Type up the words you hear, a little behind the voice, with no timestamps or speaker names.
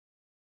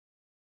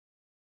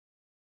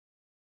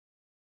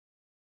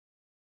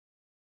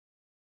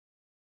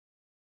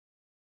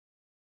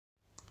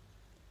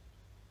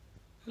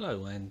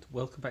Hello and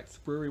welcome back to the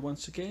brewery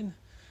once again.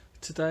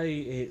 Today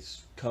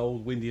it's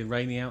cold, windy and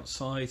rainy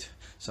outside,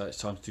 so it's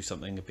time to do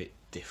something a bit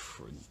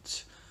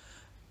different.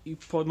 You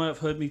probably might have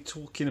heard me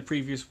talk in a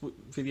previous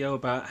video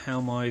about how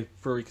my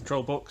brewery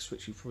control box,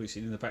 which you've probably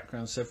seen in the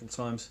background several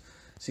times,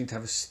 seemed to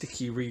have a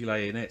sticky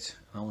relay in it.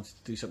 I wanted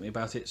to do something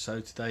about it, so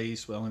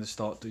today's I'm going to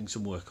start doing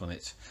some work on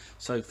it.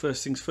 So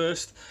first things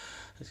first,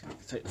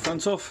 take the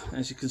front off.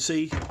 As you can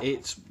see,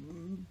 it's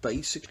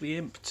basically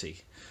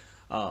empty.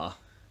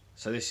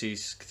 So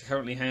this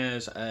currently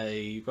has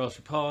a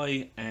Raspberry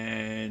Pi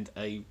and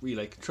a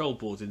relay control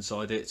board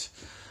inside it,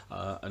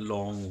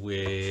 along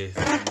with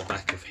on the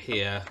back of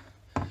here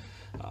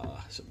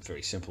some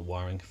very simple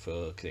wiring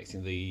for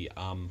connecting the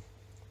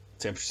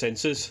temperature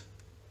sensors.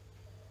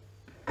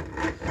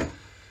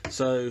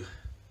 So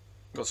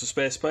got some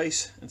spare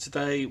space, and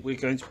today we're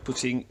going to be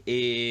putting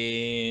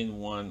in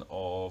one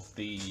of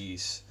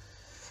these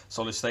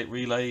solid state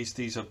relays.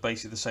 These are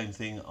basically the same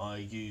thing I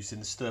used in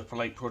the Stirper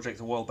Lake project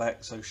a while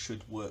back, so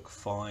should work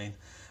fine.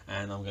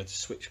 And I'm going to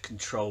switch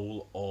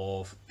control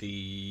of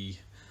the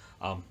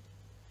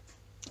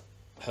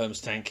Hermes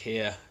tank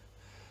here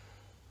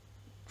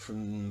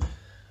from the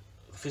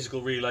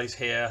physical relays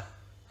here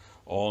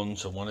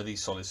onto one of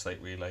these solid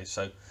state relays.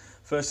 So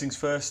first things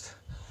first,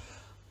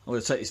 I'm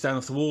going to take this down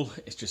off the wall.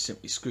 It's just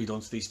simply screwed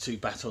onto these two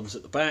batons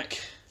at the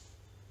back,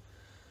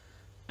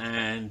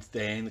 and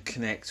then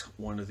connect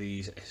one of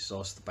these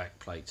SSRs to the back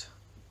plate.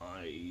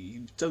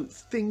 I don't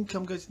think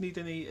I'm going to need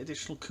any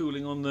additional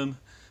cooling on them,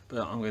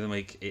 but I'm going to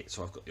make it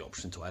so I've got the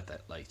option to add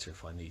that later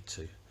if I need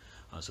to.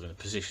 So I'm going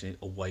to position it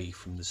away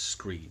from the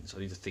screen, so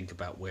I need to think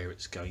about where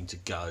it's going to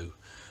go.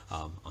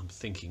 I'm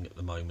thinking at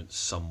the moment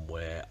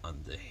somewhere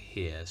under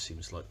here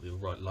seems like the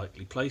right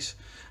likely place,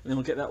 and then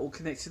we'll get that all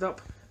connected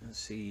up and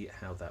see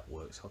how that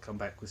works. I'll come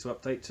back with some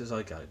updates as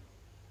I go.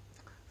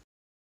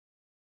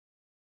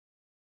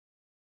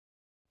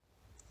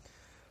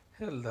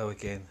 Hello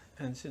again,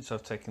 and since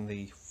I've taken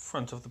the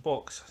front of the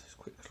box, just a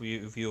quick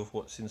view of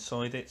what's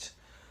inside it.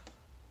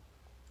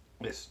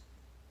 This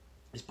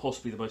is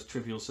possibly the most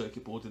trivial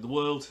circuit board in the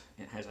world.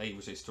 It has a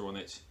resistor on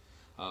it,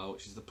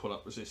 which is the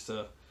pull-up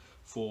resistor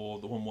for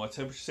the one-wire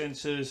temperature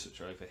sensors,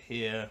 which are over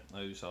here.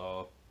 Those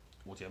are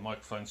audio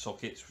microphone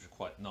sockets, which are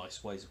quite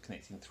nice ways of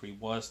connecting three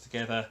wires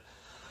together.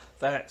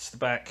 That's the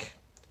back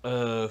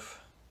of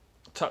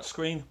a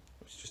touchscreen,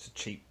 which is just a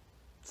cheap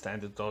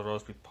standard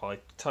Raspberry Pi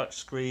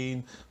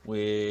touchscreen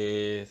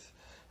with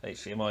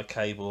HDMI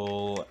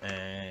cable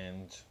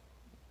and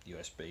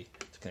USB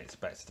to connect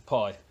it back to the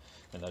Pi,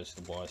 and those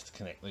are the wires to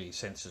connect the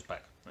sensors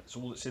back. That's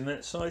all that's in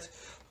that side.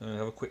 I'm going to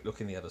have a quick look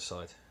in the other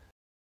side.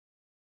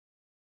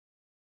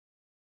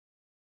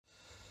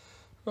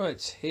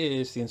 Right,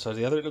 here's the inside of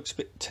the other. It looks a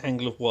bit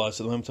tangled of wires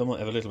at the moment. I might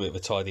have a little bit of a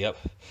tidy up.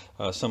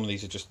 Some of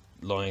these are just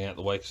lying out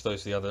the way because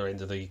those are the other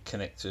end of the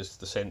connectors to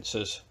the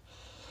sensors.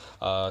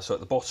 So at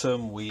the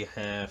bottom we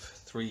have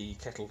three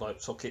kettle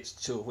type sockets,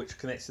 two of which are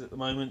connected at the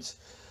moment.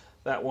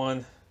 That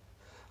one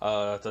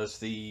does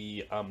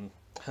the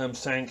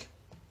Hermes tank.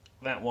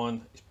 That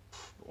one,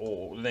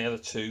 or the other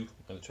two,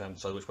 I haven't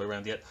decided which way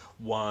around yet.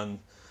 One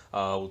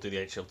will do the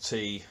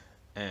HLT,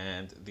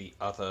 and the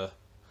other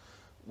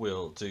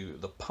will do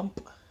the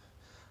pump.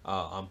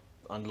 I'm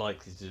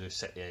unlikely to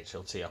set the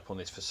HLT up on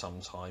this for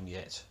some time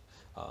yet,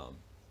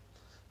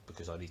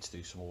 because I need to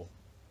do some more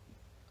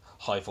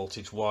high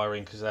voltage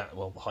wiring, because that,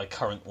 well, high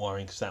current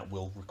wiring, because that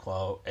will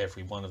require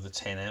every one of the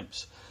 10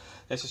 amps.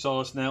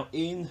 SSR is now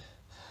in.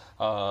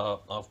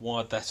 I've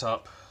wired that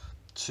up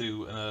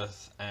to an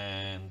earth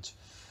and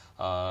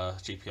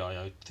GPIO,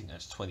 I think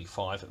that's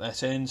 25 at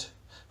that end,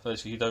 for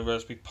those of you who know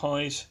Raspberry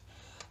Pis.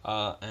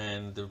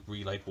 And the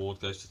relay board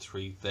goes to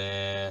 3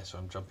 there, so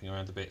I'm jumping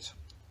around a bit,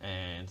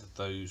 and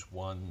those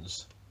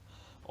ones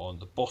on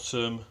the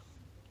bottom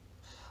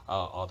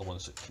are the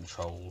ones that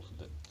control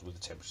with the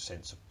temperature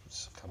sensor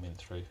coming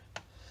through.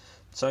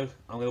 So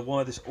I'm going to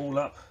wire this all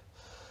up,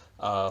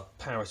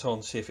 power it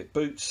on, see if it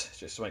boots,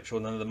 just to make sure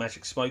none of the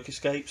magic smoke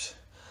escapes,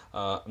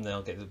 and then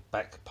I'll get it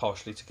back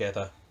partially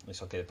together. At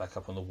least I'll get it back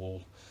up on the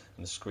wall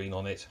and the screen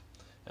on it,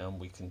 and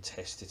we can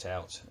test it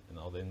out, and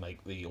I'll then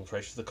make the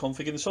alterations to the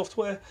config in the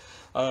software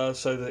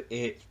so that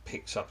it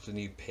picks up the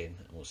new pin,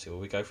 and we'll see where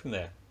we go from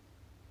there.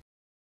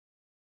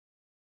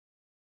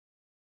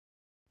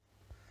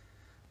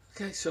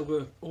 Okay, so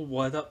we're all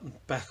wired up and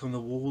back on the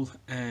wall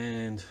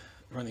and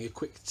running a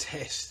quick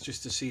test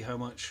just to see how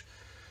much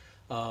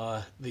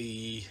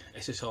the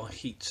SSR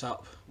heats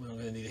up, whether I'm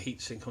going to need a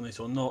heatsink on it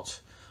or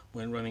not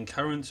when running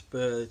current.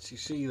 But you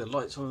see the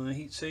lights on the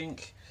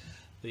heatsink,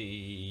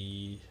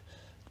 the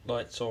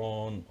lights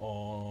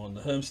on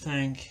the Hermes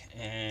tank,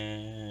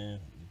 and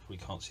we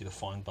can't see the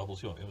fine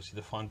bubbles. You won't be able to see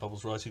the fine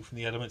bubbles rising from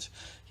the element.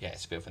 Yeah,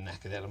 it's a bit of a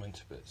knackered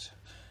element, but it's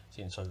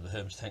the inside of the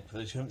Hermes tank for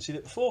those who haven't seen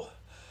it before.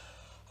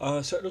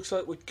 So it looks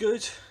like we're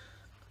good.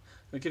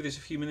 I'll give this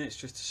a few minutes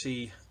just to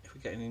see if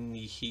we're getting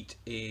any heat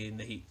in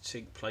the heat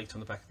sink plate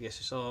on the back of the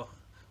SSR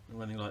when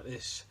running like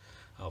this.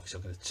 Obviously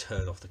I'm going to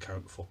turn off the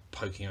current before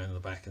poking around in the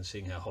back and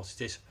seeing how hot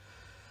it is,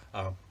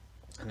 and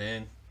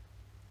then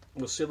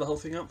we'll seal the whole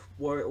thing up,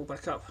 wire it all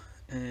back up,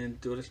 and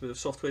do a little bit of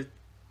software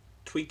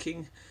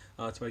tweaking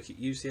to make it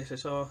use the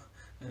SSR,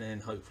 and then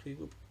hopefully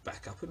we'll be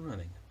back up and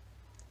running.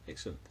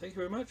 Excellent, thank you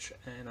very much,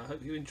 and I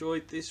hope you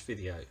enjoyed this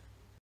video.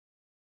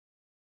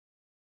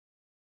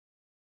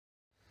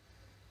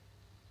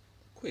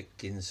 Quick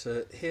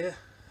insert here.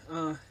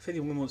 If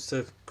anyone wants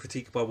to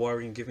critique my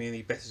wiring and give me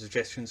any better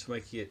suggestions for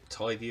making it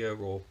tidier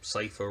or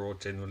safer or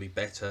generally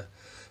better,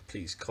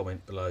 please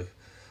comment below.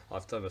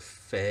 I've done a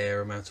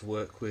fair amount of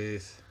work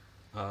with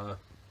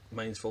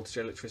mains voltage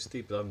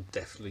electricity, but I'm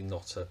definitely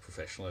not a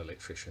professional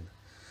electrician.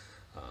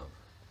 I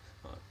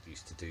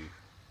used to do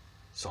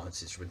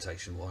science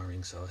instrumentation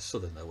wiring, so I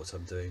sort of know what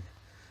I'm doing,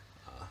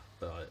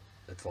 but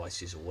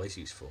advice is always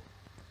useful.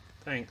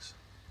 Thanks.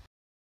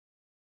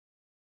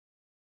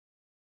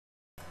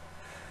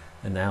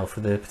 And now for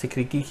the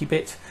particularly geeky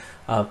bit,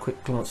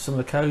 quick glance at some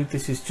of the code.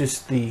 This is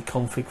just the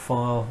config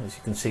file. As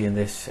you can see in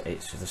this,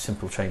 it's just a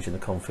simple change in the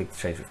config to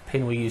change which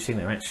pin we're using.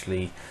 They're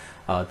actually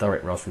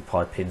direct Raspberry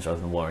Pi pins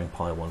rather than wiring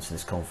Pi ones in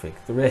this config.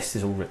 The rest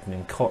is all written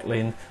in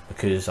Kotlin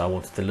because I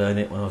wanted to learn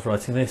it when I was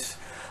writing this.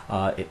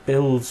 It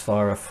builds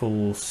via a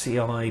full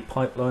CI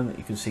pipeline that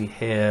you can see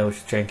here, which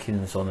is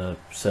Jenkins on a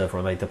server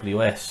on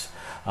AWS.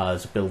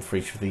 There's a build for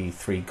each of the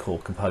 3 core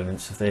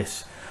components of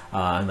this,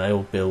 and they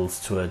all build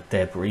to a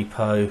deb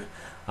repo,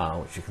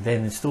 which you can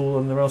then install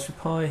on the Raspberry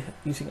Pi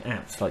using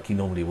apps like you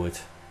normally would.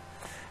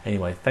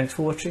 Anyway, thanks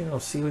for watching. I'll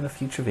see you in a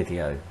future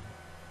video.